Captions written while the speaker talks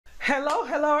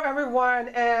Hello everyone,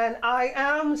 and I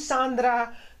am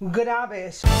Sandra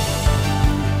Graves.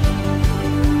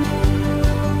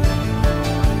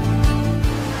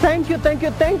 Thank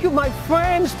you, my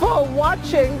friends, for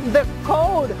watching The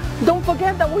Code. Don't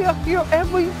forget that we are here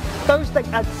every Thursday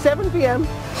at 7 p.m.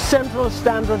 Central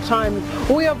Standard Time.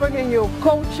 We are bringing you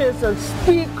coaches and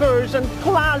speakers and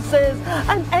classes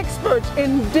and experts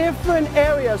in different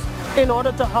areas in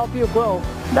order to help you grow.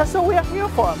 That's what we are here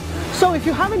for. So if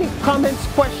you have any comments,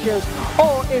 questions,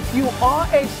 or if you are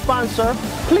a sponsor,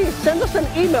 please send us an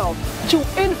email to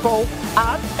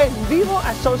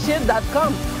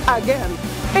info@envivoassociate.com. Again,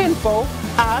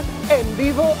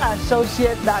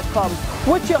 info@envivoassociate.com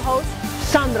with your host,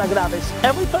 Sandra Graves,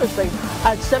 every Thursday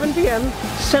at 7 p.m.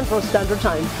 Central Standard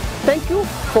Time. Thank you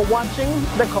for watching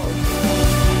The Code.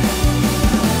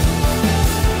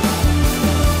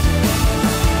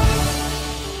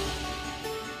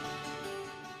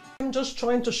 I'm just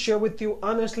trying to share with you,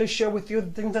 honestly share with you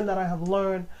the things that I have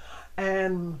learned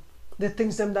and the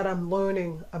things that I'm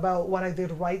learning about what I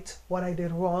did right, what I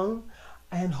did wrong,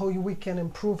 and how we can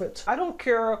improve it. I don't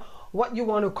care what you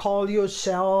want to call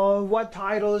yourself, what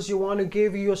titles you want to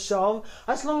give yourself,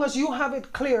 as long as you have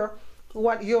it clear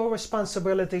what your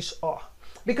responsibilities are.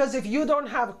 Because if you don't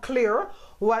have clear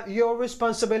what your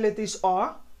responsibilities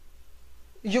are,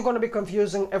 you're going to be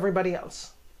confusing everybody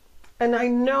else. And I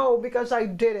know because I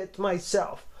did it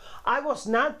myself. I was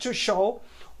not too sure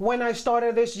when I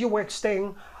started this UX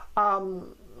thing.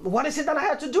 What is it that I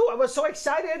had to do? I was so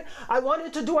excited. I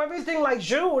wanted to do everything like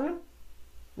June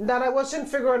that I wasn't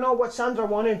figuring out what Sandra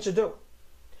wanted to do.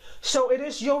 So it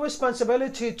is your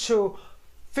responsibility to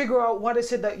figure out what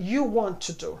is it that you want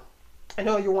to do. I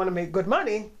know you want to make good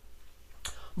money,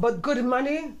 but good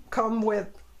money comes with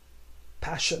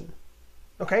passion.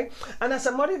 Okay? And as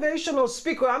a motivational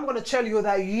speaker, I'm going to tell you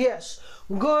that yes,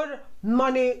 good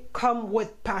money comes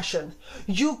with passion.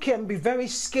 You can be very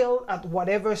skilled at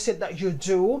whatever it is that you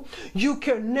do. You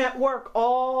can network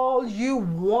all you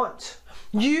want.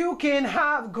 You can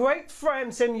have great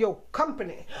friends in your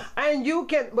company. And you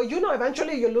can, but you know,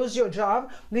 eventually you lose your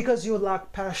job because you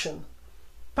lack passion.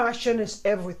 Passion is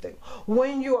everything.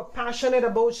 When you are passionate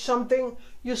about something,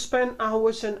 you spend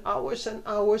hours and hours and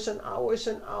hours and hours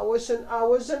and hours and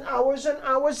hours and hours and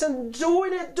hours and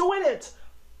doing it.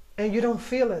 And you don't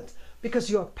feel it because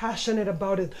you are passionate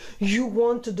about it. You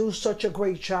want to do such a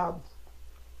great job.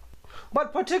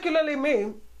 But particularly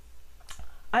me,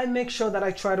 I make sure that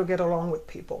I try to get along with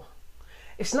people.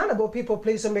 It's not about people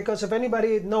pleasing, because if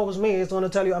anybody knows me, it's going to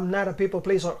tell you I'm not a people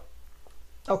pleaser.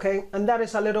 Okay? And that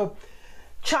is a little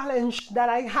challenge that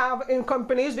I have in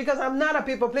companies, because I'm not a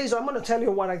people pleaser. I'm going to tell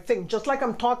you what I think. Just like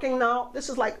I'm talking now, this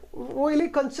is like really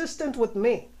consistent with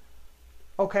me.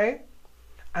 Okay?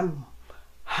 I'm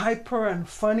hyper and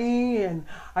funny, and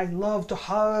I love to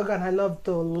hug, and I love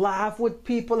to laugh with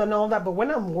people and all that. But when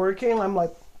I'm working, I'm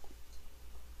like,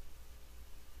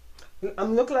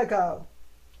 I'm looking like a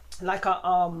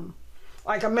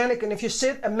mannequin. If you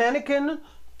sit a mannequin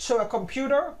to a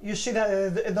computer, you see that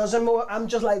it doesn't move. I'm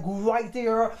just like right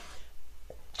there,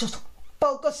 just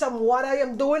focus on what I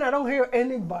am doing. I don't hear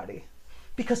anybody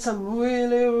because I'm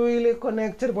really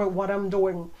connected with what I'm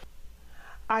doing.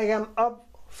 I am up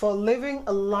for living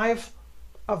a life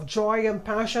of joy and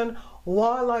passion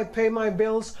while I pay my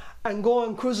bills and go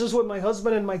on cruises with my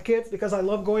husband and my kids, because I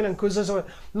love going on cruises with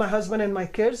my husband and my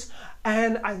kids.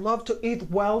 And I love to eat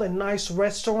well in nice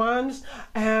restaurants,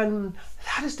 and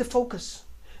that is the focus.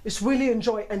 It's really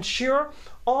enjoy and share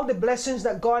all the blessings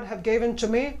that God have given to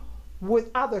me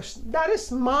with others. That is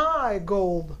my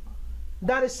goal.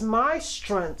 That is my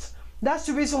strength. That's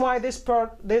the reason why this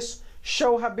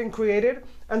show have been created.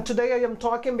 And today I am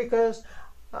talking because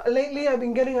lately I've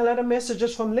been getting a lot of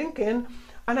messages from LinkedIn,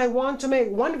 and I want to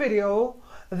make one video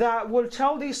that will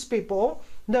tell these people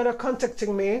that are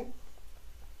contacting me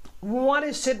what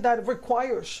is it that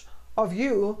requires of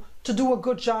you to do a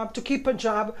good job, to keep a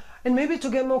job, and maybe to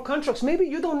get more contracts. Maybe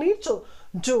you don't need to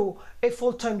do a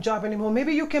full-time job anymore.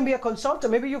 Maybe you can be a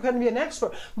consultant. Maybe you can be an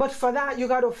expert. But for that, you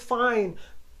got to find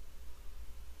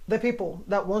the people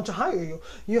that want to hire you.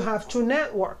 You have to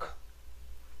network.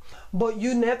 But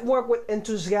you network with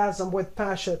enthusiasm, with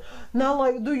passion. Now,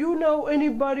 like, do you know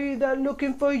anybody that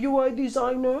looking for a UI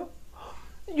designer?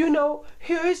 You know,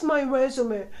 here is my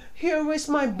resume. Here is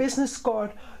my business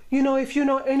card. You know, if you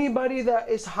know anybody that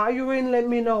is hiring, let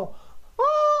me know.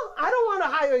 Oh, I don't want to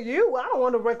hire you. I don't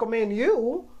want to recommend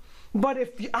you. But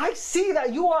if I see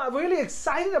that you are really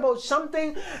excited about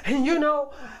something, and you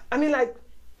know, I mean, like,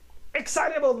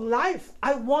 excited about life,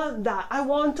 I want that. I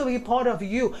want to be part of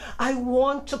you. I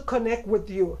want to connect with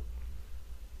you.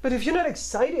 But if you're not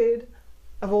excited,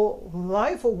 about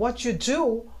life or what you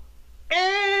do,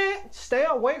 stay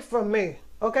away from me,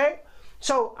 okay?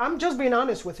 So I'm just being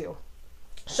honest with you.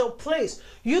 So please,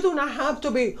 you do not have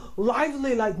to be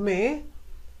lively like me.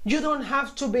 You don't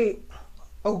have to be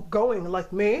outgoing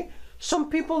like me. Some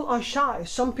people are shy.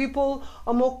 Some people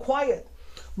are more quiet.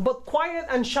 But quiet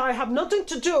and shy have nothing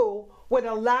to do with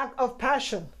a lack of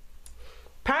passion.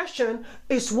 Passion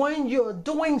is when you're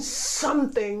doing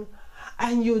something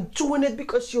and you're doing it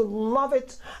because you love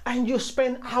it and you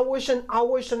spend hours and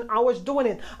hours and hours doing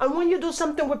it. And when you do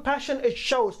something with passion, it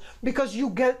shows because you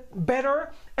get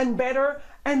better and better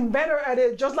and better at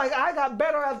it, just like I got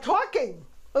better at talking,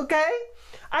 okay?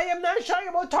 I am not shy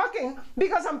about talking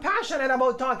because I'm passionate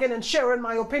about talking and sharing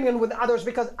my opinion with others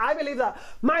because I believe that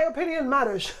my opinion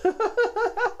matters.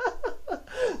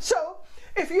 So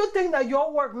if you think that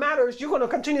your work matters, you're going to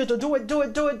continue to do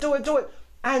it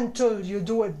until you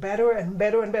do it better and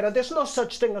better and better. There's no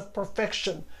such thing as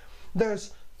perfection.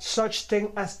 There's such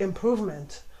thing as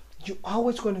improvement. You're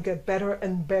always going to get better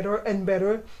and better and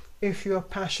better if you're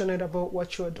passionate about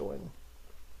what you're doing.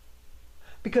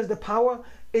 Because the power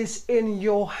is in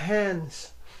your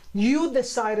hands. You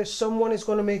decide if someone is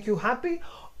going to make you happy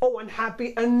or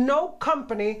unhappy, and no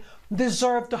company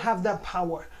deserves to have that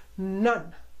power.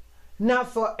 None.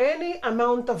 Not for any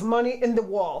amount of money in the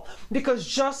world. Because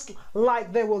just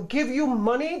like they will give you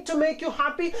money to make you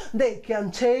happy, they can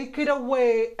take it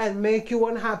away and make you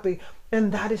unhappy.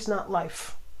 And that is not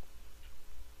life.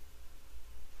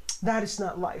 That is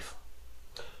not life.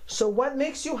 So what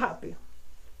makes you happy?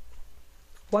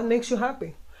 What makes you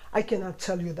happy? I cannot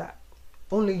tell you that.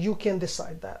 Only you can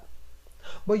decide that.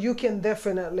 But you can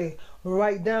definitely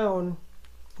write down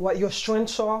what your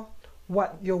strengths are,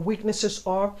 what your weaknesses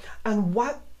are, and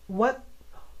why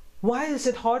is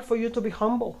it hard for you to be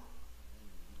humble?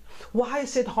 Why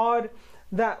is it hard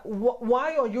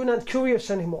why are you not curious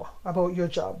anymore about your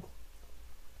job?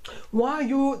 Why are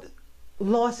you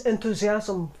lost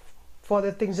enthusiasm for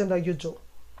the things that you do?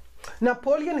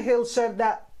 Napoleon Hill said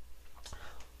that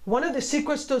one of the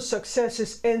secrets to success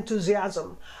is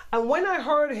enthusiasm. And when I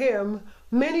heard him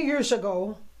many years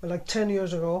ago, like 10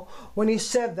 years ago, when he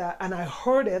said that, and I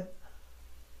heard it,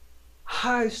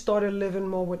 I started living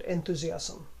more with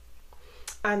enthusiasm.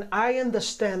 And I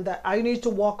understand that I need to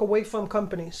walk away from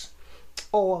companies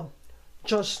or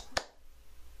just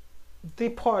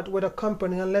depart with a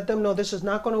company and let them know this is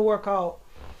not going to work out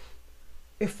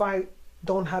if I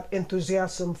don't have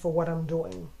enthusiasm for what I'm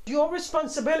doing. Your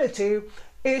responsibility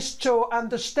is to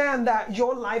understand that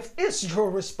your life is your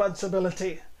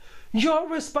responsibility. Your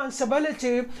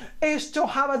responsibility is to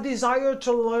have a desire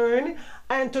to learn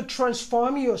and to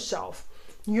transform yourself.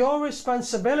 Your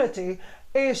responsibility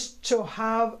is to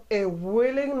have a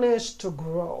willingness to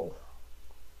grow.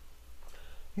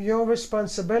 Your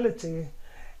responsibility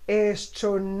is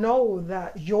to know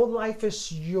that your life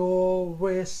is your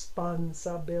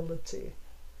responsibility.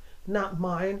 Not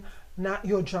mine, not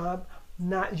your job,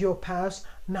 not your past,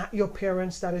 not your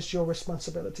parents. That is your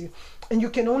responsibility. And you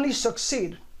can only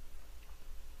succeed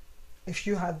if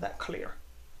you have that clear.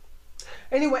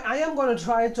 Anyway, I am going to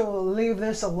try to leave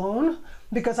this alone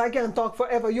because I can't talk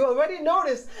forever. You already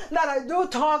noticed that I do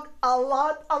talk a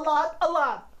lot.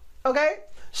 Okay?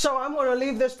 So I'm going to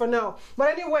leave this for now. But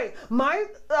anyway, my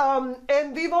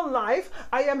En Vivo Live,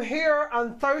 I am here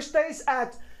on Thursdays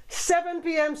at 7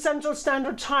 p.m. Central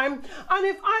Standard Time. And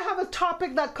if I have a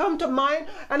topic that comes to mind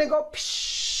and it go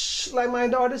psh, like my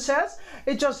daughter says,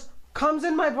 it just comes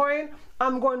in my brain,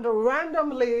 I'm going to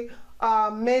randomly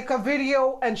make a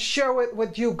video and share it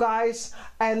with you guys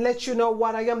and let you know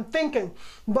what I am thinking.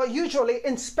 But usually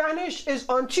in Spanish is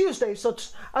on Tuesday. So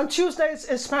on Tuesdays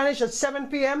in Spanish at 7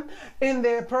 p.m. in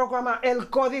the programa El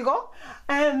Código.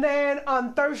 And then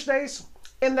on Thursdays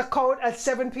in the code at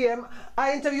 7 p.m.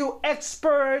 I interview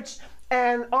experts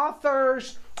and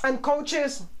authors and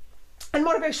coaches and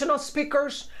motivational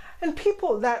speakers and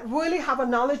people that really have a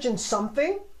knowledge in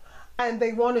something and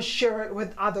they want to share it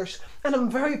with others. And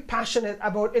I'm very passionate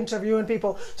about interviewing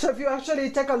people. So if you actually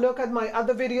take a look at my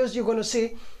other videos, you're going to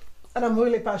see that I'm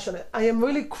really passionate. I am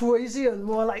really crazy and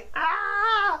more like,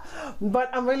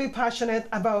 but I'm really passionate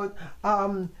about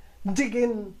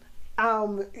digging.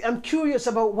 I'm curious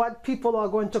about what people are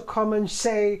going to come and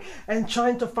say and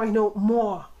trying to find out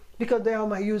more because they are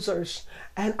my users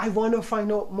and I want to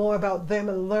find out more about them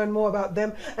and learn more about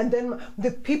them. And then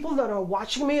the people that are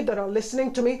watching me, that are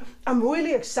listening to me, I'm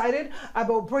really excited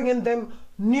about bringing them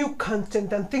new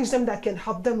content and things that can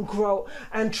help them grow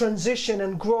and transition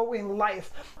and grow in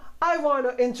life. I want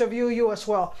to interview you as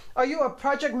well. Are you a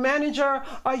project manager?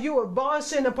 Are you a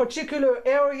boss in a particular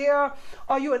area?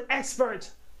 Are you an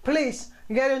expert? please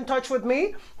get in touch with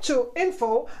me to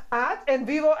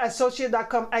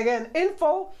info@envivoassociate.com. Again,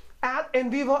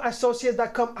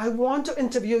 info@envivoassociate.com. I want to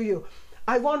interview you.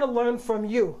 I want to learn from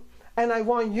you. And I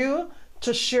want you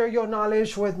to share your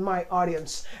knowledge with my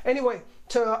audience. Anyway,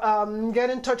 to get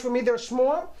in touch with me, there's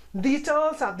more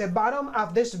details at the bottom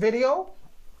of this video.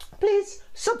 Please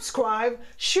subscribe,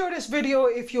 share this video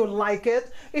if you like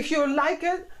it. If you like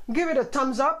it, give it a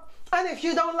thumbs up. And if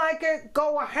you don't like it,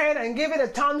 go ahead and give it a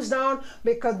thumbs down,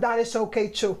 because that is okay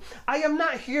too. I am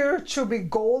not here to be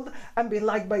gold and be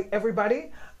liked by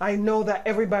everybody. I know that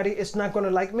everybody is not going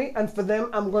to like me, and for them,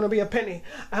 I'm going to be a penny.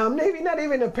 Maybe not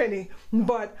even a penny,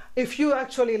 but if you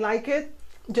actually like it,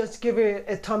 just give it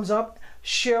a thumbs up,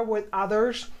 share with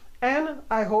others, and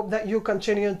I hope that you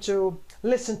continue to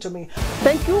listen to me.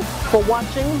 Thank you for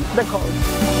watching The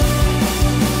Code.